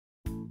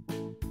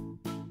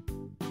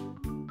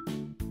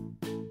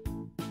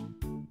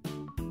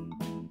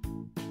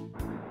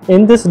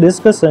In this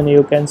discussion,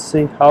 you can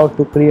see how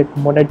to create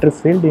monetary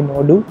field in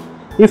Odoo.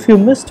 If you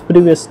missed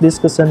previous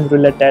discussion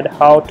related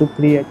how to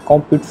create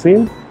compute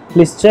field,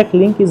 please check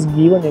link is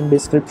given in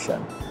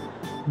description.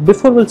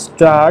 Before we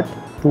start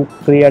to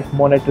create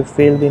monetary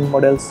field in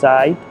model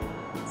site,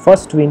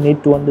 first we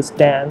need to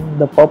understand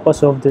the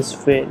purpose of this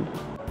field.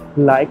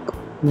 Like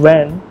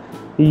when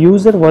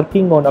user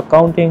working on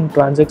accounting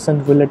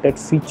transaction related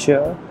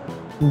feature,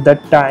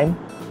 that time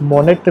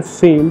monetary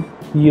field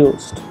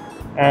used.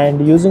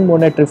 And using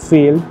monetary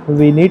field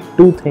we need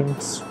two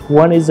things.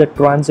 One is a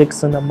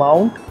transaction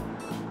amount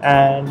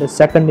and the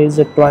second is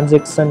a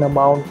transaction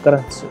amount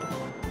currency.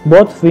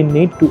 Both we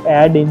need to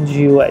add in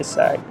GUI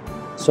side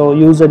so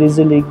user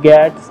easily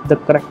gets the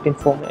correct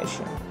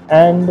information.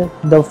 And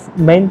the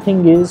main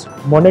thing is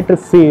monetary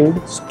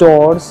field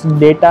stores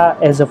data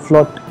as a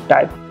float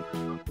type.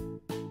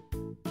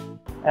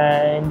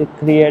 And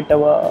create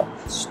our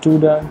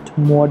student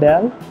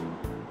model.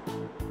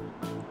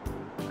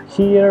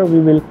 Here we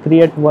will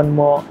create one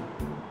more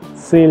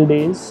field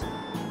is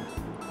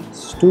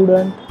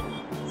student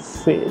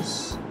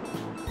fees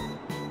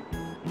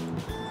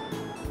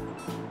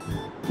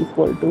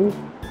equal to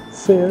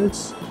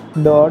fields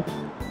dot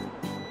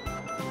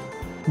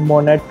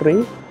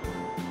monetary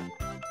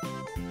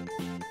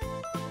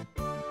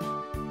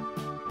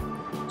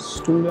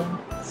student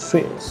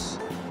fees.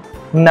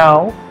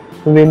 Now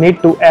we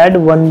need to add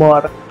one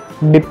more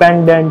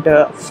dependent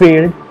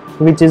field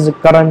which is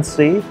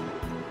currency.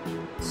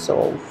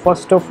 So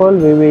first of all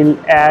we will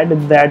add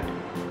that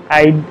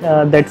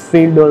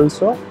field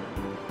also,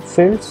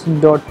 fields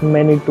dot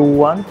many to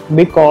one,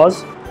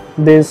 because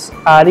this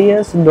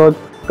res dot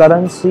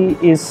currency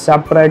is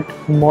separate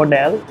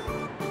model,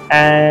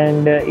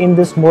 and in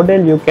this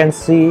model you can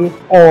see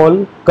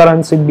all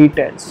currency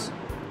details.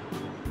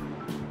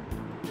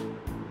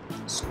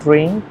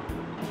 String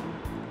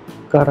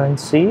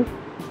currency.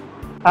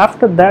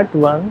 After that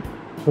one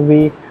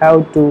we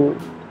have to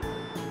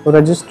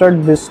register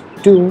these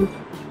two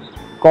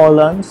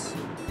columns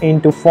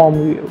into form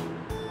view.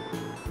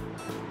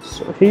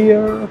 So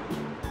here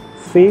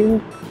field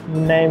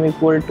name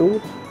equal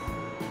to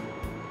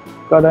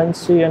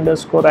currency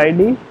underscore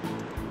ID,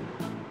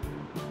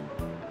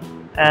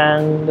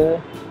 and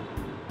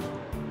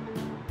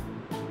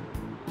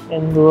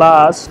in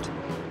last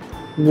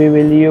we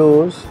will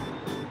use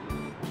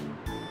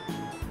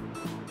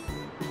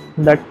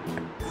that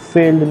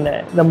field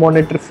name, the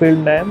monetary field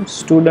name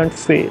student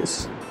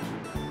fees.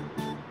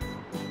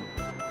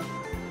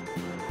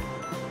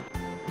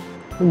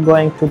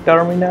 Going to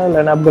terminal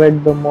and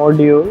upgrade the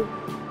module.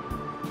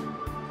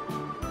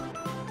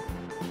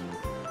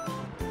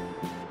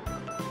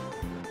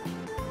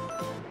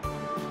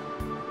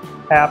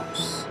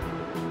 Apps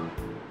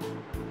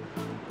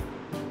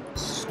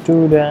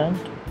student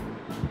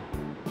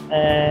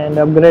and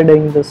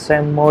upgrading the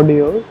same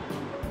module.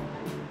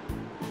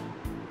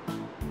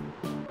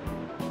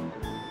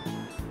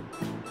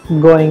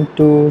 Going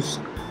to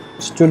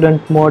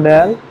student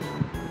model.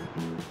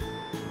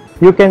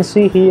 You can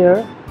see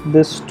here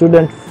the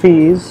student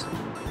fees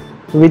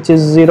which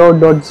is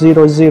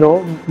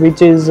 0.00,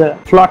 which is a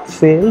float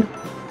field.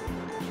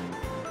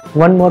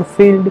 One more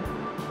field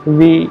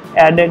we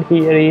added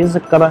here is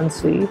a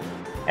currency,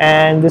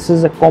 and this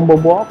is a combo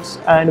box,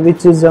 and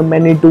which is a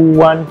many to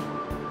one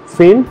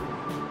field.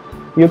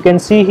 You can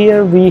see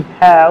here we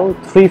have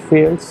three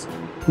fields: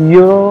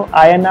 Euro,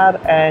 INR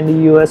and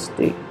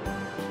USD.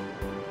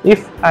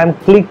 If I'm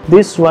click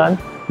this one,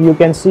 you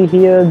can see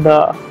here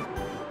the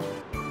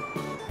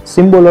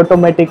symbol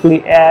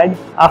automatically add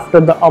after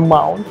the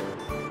amount,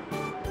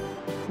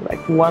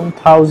 like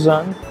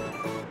 1000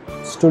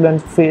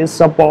 student fees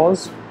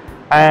suppose,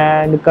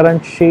 and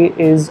currency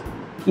is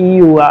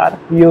EUR,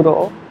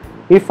 euro.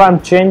 If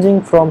I'm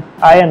changing from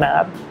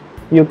INR,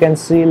 you can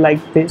see like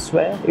this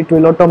way, it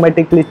will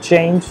automatically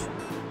change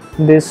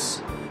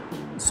this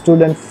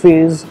student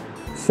fees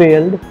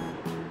field.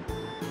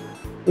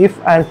 If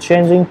I'm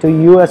changing to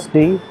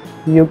USD,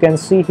 you can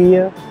see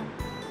here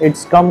it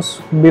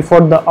comes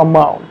before the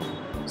amount.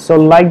 So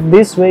like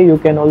this way you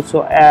can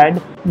also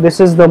add. This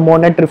is the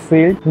monetary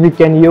field we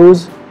can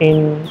use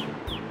in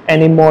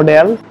any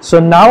model. So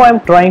now I'm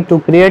trying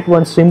to create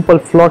one simple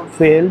float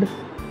field,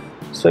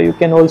 so you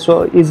can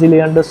also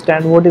easily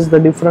understand what is the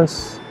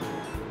difference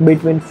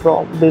between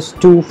from these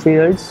two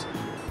fields.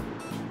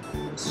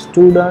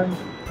 Student,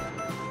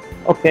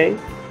 okay,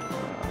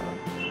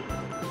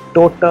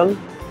 total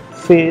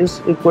fees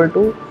equal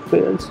to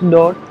fields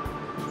dot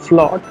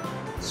float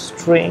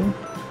string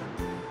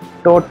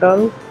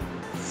total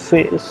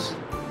fees.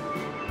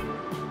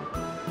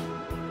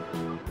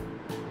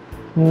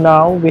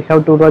 Now we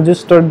have to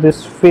register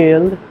this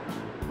field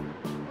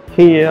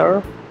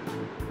here,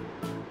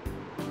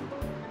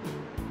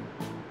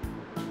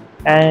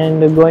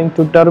 and going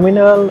to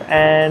terminal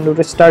and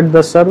restart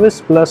the service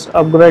plus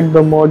upgrade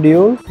the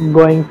module.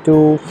 Going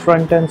to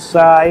front end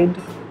side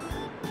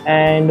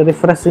and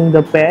refreshing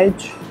the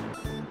page.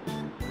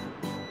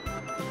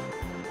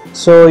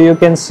 So you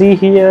can see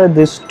here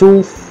these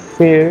two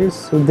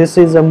fields. This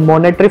is a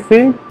monetary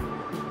field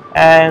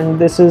and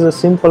this is a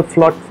simple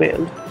float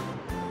field.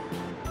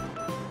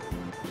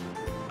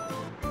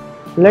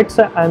 Let's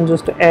say I'm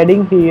just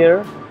adding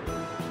here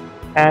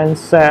and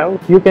save.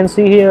 You can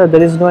see here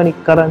there is no any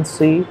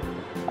currency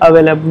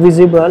available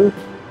visible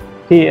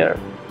here.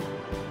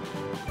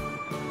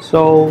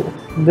 So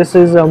this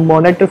is a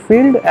monetary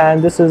field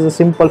and this is a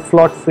simple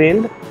float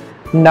field.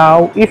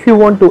 Now if you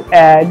want to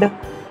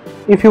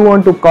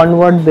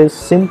convert this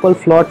simple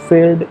float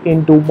field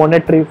into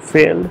monetary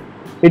field,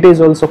 it is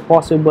also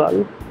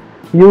possible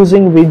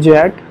using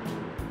widget.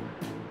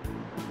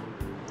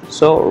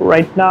 So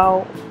right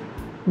now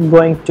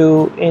going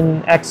to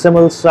in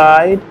XML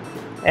side,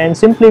 and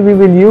simply we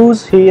will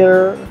use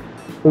here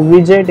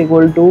widget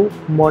equal to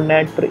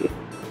monetary.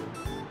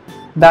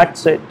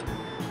 That's it.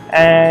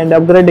 And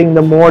upgrading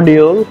the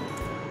module,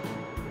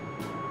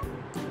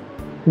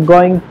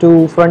 going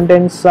to front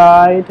end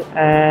side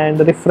and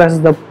refresh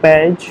the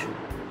page.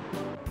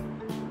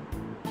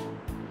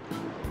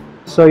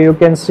 So you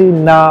can see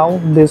now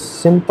this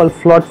simple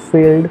float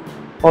field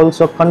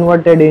also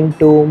converted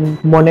into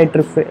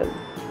monetary field.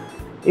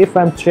 If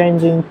I'm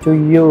changing to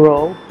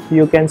euro,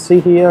 you can see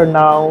here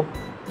now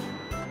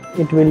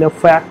it will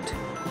affect.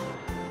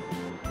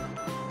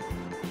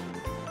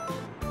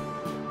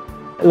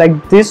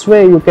 Like this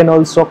way you can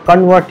also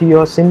convert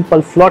your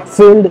simple float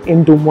field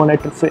into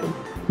monetary field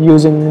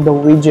using the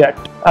widget.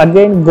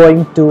 Again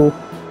going to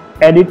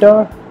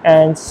editor,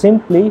 and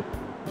simply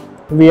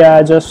we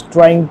are just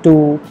trying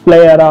to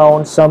play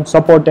around some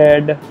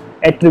supported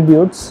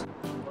attributes.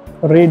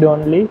 Read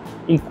only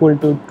equal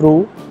to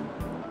true.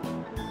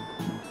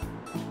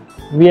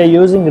 We are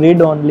using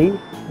read only,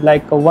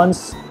 like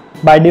once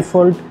by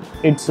default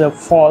it's a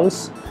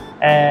false,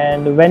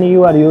 and when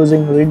you are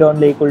using read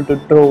only equal to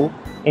true,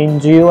 in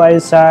GUI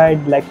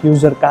side like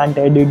user can't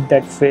edit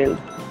that field.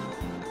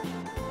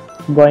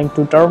 Going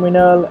to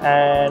terminal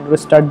and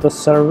restart the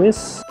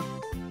service.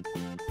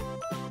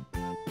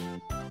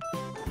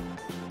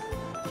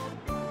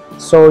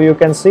 So you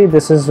can see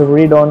this is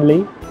read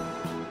only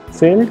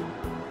field.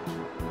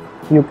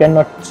 You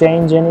cannot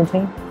change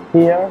anything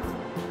here.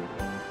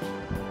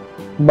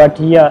 But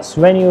yes,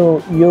 when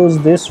you use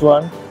this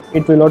one,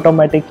 it will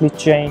automatically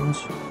change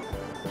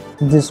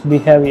this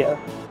behavior,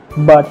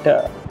 but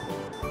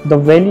the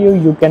value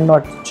you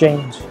cannot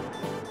change.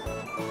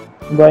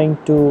 Going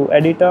to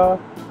editor,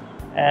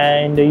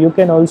 and you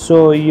can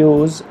also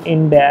use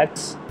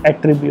index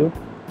attribute,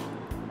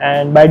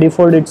 and by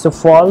default it's a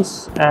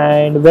false,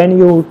 and when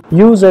you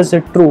use as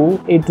a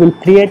true, it will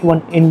create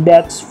one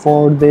index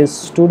for this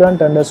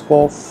student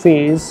underscore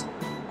fees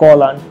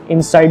colon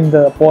inside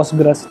the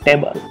Postgres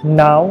table.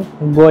 Now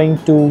going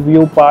to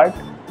view part,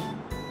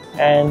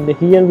 and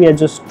here we are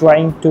just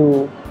trying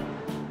to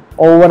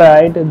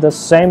override the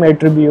same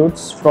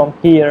attributes from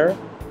here,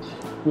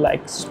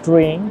 like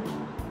string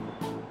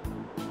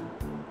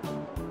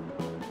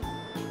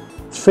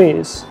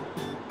fees.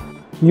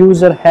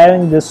 User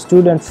having the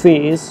student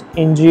fees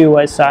in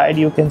GUI side,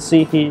 you can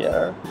see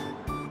here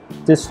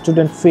this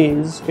student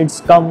fees,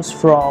 it comes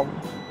from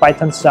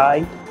Python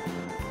side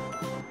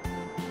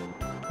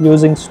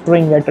using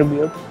string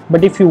attribute.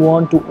 But if you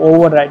want to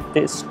override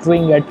this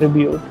string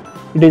attribute,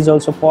 it is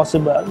also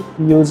possible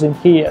using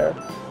here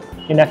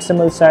in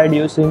XML side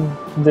using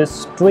this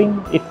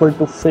string equal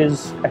to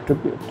fees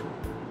attribute.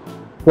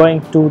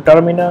 Going to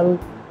terminal,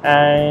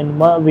 and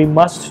we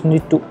must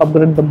need to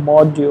upgrade the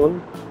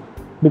module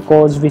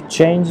because we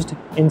changed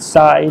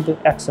inside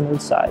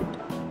XML side.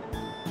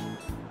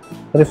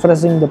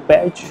 Refreshing the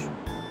page,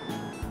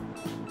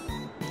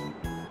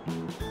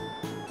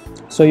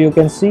 so you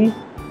can see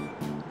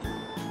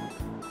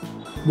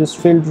this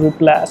field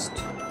replaced.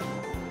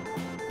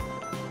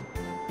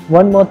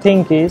 One more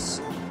thing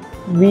is,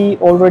 we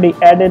already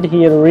added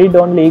here read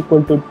only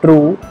equal to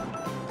true.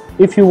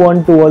 If you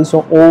want to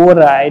also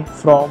override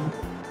from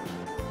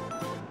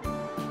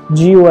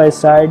GUI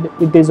side,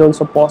 it is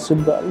also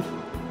possible.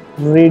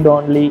 Read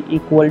only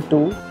equal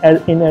to,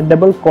 as in a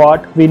double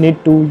quote we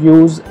need to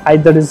use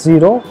either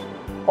 0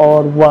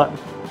 or 1.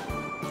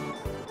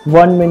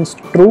 1 means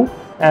true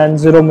and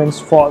 0 means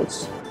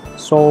false.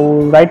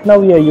 So right now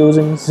we are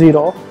using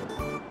 0,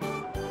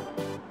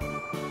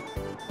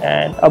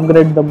 and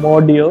upgrade the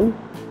module.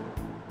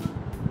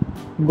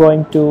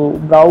 Going to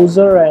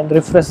browser and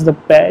refresh the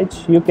page.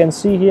 You can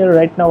see here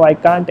right now I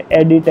can't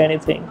edit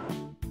anything.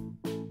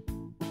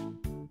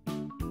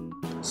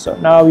 So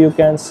now you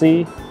can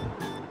see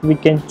we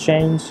can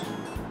change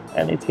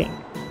anything.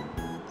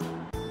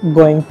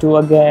 Going to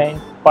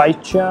again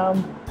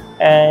PyCharm,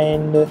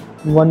 and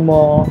one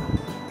more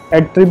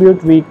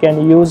attribute we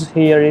can use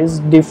here is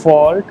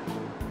default.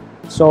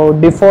 So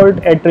default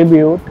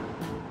attribute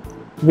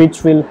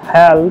which will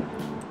help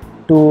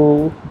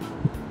to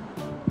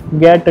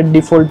get a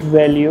default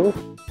value.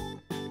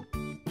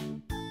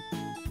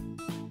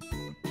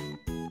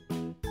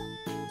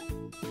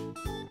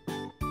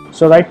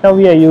 So right now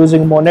we are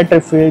using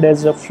monetary field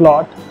as a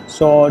float,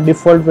 so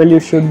default value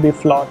should be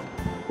float.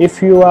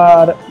 If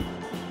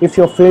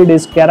your field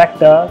is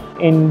character,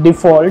 in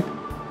default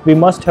we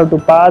must have to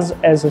pass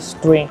as a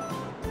string.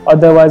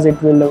 otherwise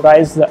it will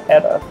raise the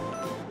error.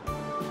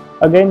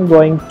 Again,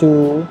 going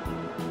to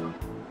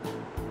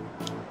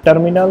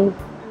terminal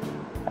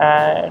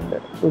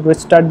and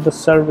restart the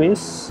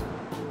service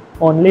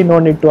only, no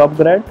need to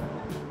upgrade.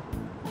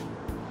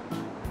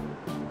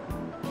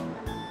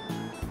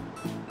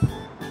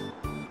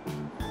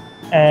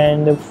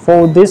 And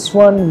for this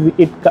one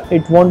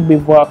it won't be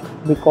work,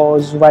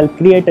 because while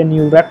create a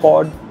new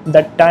record,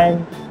 that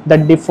time the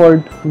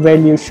default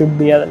value should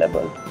be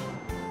available.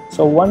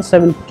 So once I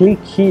will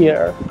click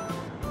here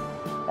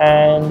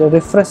and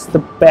refresh the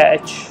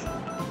page,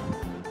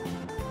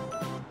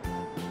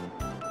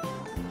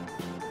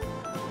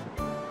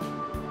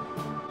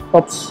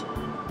 oops,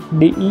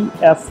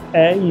 default,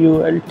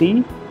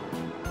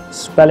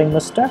 spelling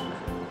mistake.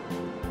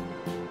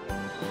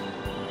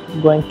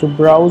 Going to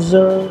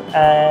browser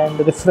and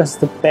refresh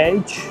the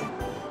page.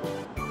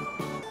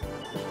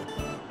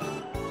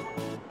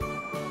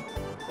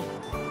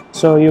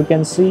 So you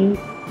can see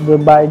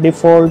by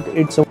default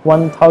it's a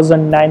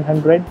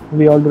 1900.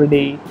 We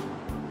already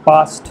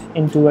passed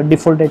into a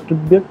default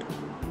attribute.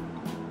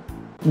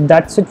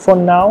 That's it for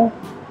now.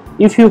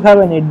 If you have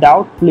any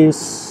doubt,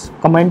 please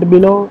comment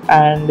below,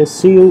 and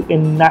see you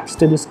in next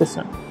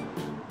discussion.